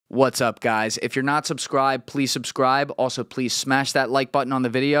What's up, guys? If you're not subscribed, please subscribe. Also, please smash that like button on the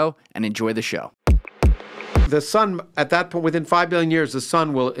video and enjoy the show. The sun, at that point, within 5 billion years, the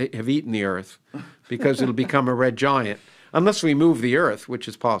sun will have eaten the Earth because it'll become a red giant. Unless we move the Earth, which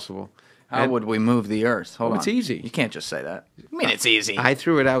is possible. How would we move the Earth? Hold on. It's easy. You can't just say that. I mean, it's easy. I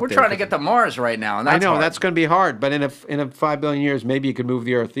threw it out there. We're trying to get to Mars right now, and that's I know, hard. that's going to be hard. But in a 5 billion years, maybe you could move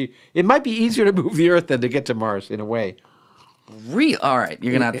the Earth. It might be easier to move the Earth than to get to Mars, in a way. All right,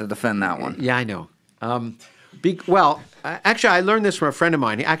 you're going to have to defend that one. Yeah, I know. Actually, I learned this from a friend of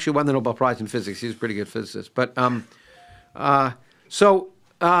mine. He actually won the Nobel Prize in physics. He was a pretty good physicist. But all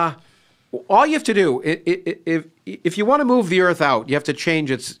you have to do, if you want to move the Earth out, you have to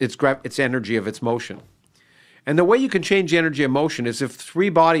change its energy of its motion. And the way you can change the energy of motion is if three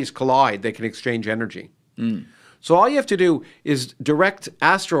bodies collide, they can exchange energy. So all you have to do is direct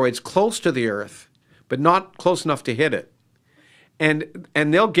asteroids close to the Earth, but not close enough to hit it. And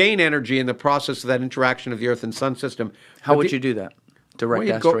they'll gain energy in the process of that interaction of the Earth and Sun system. How would you do that? Direct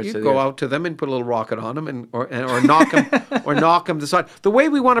asteroids to the You'd go Earth? out to them and put a little rocket on them, or knock them, or knock them to the side. The way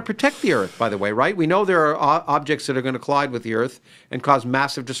we want to protect the Earth, by the way, right? We know there are objects that are going to collide with the Earth and cause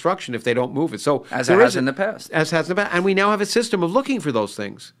massive destruction if they don't move it. So As it has in the past. As has in the past, and we now have a system of looking for those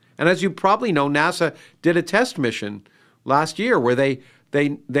things. And as you probably know, NASA did a test mission last year where they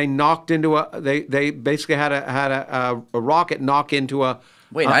knocked into they basically had a rocket knock into a.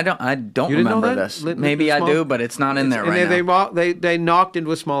 Wait, I don't remember this. Maybe I do, but it's not in there right now. They knocked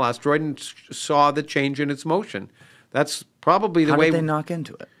into a small asteroid and saw the change in its motion. That's probably the way. How did they knock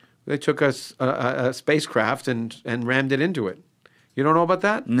into it? They took a spacecraft and rammed it into it. You don't know about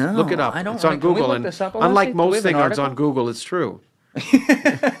that? No, look it up. I don't. It's on Can we Google, look and this up, unlike Alessi? Do we most have an things on article? Google, it's true.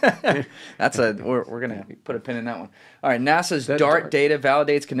 We're gonna put a pin in that one. All right, NASA's DART data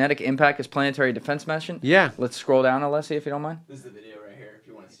validates kinetic impact as planetary defense mission. Yeah. Let's scroll down, Alessi, if you don't mind. This is the video right here if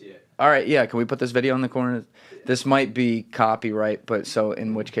you want to see it. All right, yeah. Can we put this video in the corner? This might be copyright, but so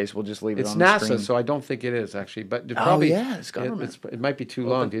in which case we'll just leave it It's on the screen. NASA, so I don't think it is actually. But it probably, yeah, it's government. It might be too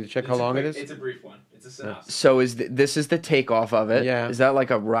long. Did you check how long it is? It's a brief one. It's a synopsis. So this is the takeoff of it? Yeah. Is that like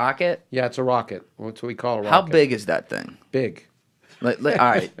a rocket? Yeah, it's a rocket. That's what we call a rocket. How big is that thing? Big. All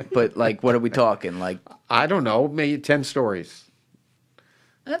right, but like, what are we talking? Like, I don't know, maybe 10 stories.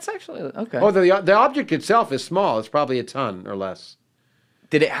 that's actually okay. Oh, the object itself is small. It's probably a ton or less.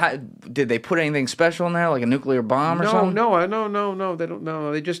 Did they put anything special in there, like a nuclear bomb or something? No. They don't.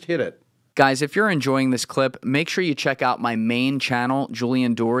 No, they just hit it. Guys, if you're enjoying this clip, make sure you check out my main channel,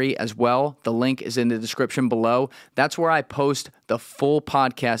 Julian Dorey, as well. The link is in the description below. That's where I post the full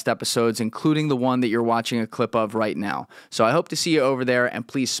podcast episodes, including the one that you're watching a clip of right now. So I hope to see you over there, and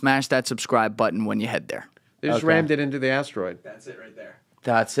please smash that subscribe button when you head there. They just rammed it into the asteroid. That's it right there.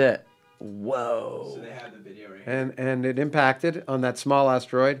 That's it. Whoa. So they have the video right here. And it impacted on that small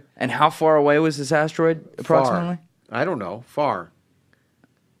asteroid. And how far away was this asteroid, approximately? Far. I don't know. Far.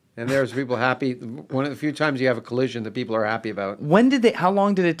 And there's people happy. One of the few times you have a collision that people are happy about. How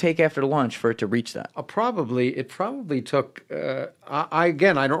long did it take after the launch for it to reach that? It probably took, I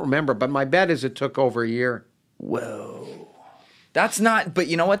don't remember, but my bet is it took over a year. Whoa. That's not, but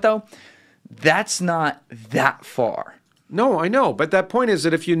you know what though? That's not that far. No, I know, but that point is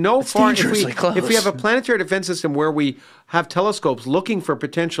that if you know It's dangerously close. if we have a planetary defense system where we have telescopes looking for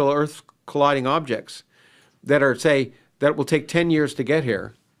potential Earth colliding objects that are, say, that will take 10 years to get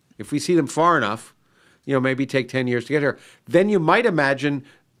here, if we see them far enough, maybe take 10 years to get here, then you might imagine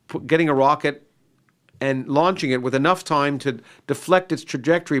getting a rocket and launching it with enough time to deflect its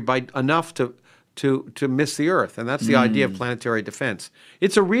trajectory by enough to miss the Earth. And that's the idea of planetary defense.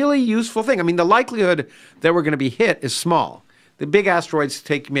 It's a really useful thing. I mean, the likelihood that we're going to be hit is small. The big asteroids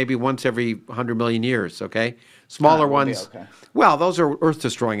take maybe once every 100 million years, okay? Smaller ones, okay. Well, those are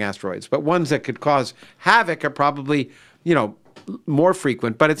Earth-destroying asteroids. But ones that could cause havoc are probably, more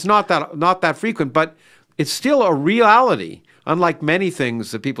frequent. But it's not that frequent. But it's still a reality, unlike many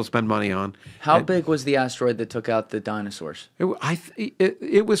things that people spend money on. How big was the asteroid that took out the dinosaurs?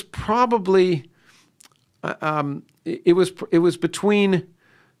 It was probably... It was between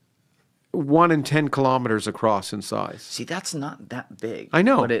 1 and 10 kilometers across in size. See, that's not that big. I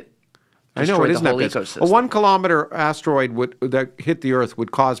know. But it I know, it isn't that big. ecosystem. A 1 kilometer asteroid that hit the Earth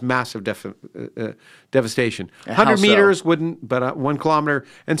would cause massive devastation. 100 so? meters wouldn't, but 1 kilometer.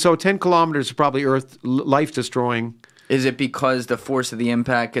 And so 10 kilometers is probably Earth life destroying. Is it because the force of the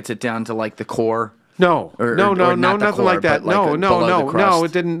impact gets it down to like the core? No, Or no, not the nothing core, like that. but like below the crust? No,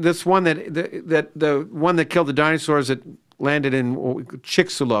 it didn't. This one the one that killed the dinosaurs that landed in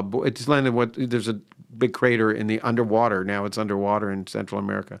Chicxulub. It's landed there's a big crater in the underwater. Now it's underwater in Central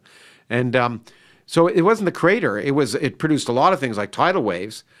America, and So it wasn't the crater. It produced a lot of things like tidal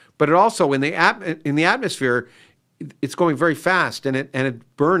waves, but it also in the atmosphere, it's going very fast and it's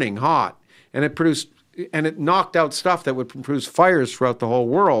burning hot, and it knocked out stuff that would produce fires throughout the whole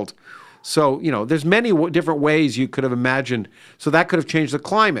world. So there's many different ways you could have imagined. So that could have changed the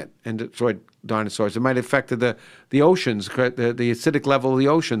climate and destroyed dinosaurs. It might have affected the oceans, the acidic level of the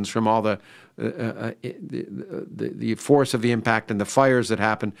oceans from all the force of the impact and the fires that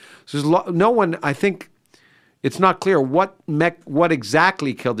happened. So no one, I think, it's not clear what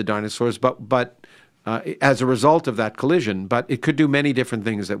exactly killed the dinosaurs, but as a result of that collision. But it could do many different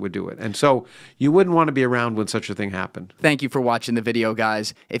things that would do it. And so you wouldn't want to be around when such a thing happened. Thank you for watching the video,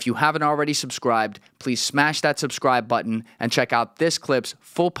 guys. If you haven't already subscribed, please smash that subscribe button and check out this clip's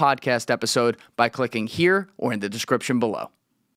full podcast episode by clicking here or in the description below.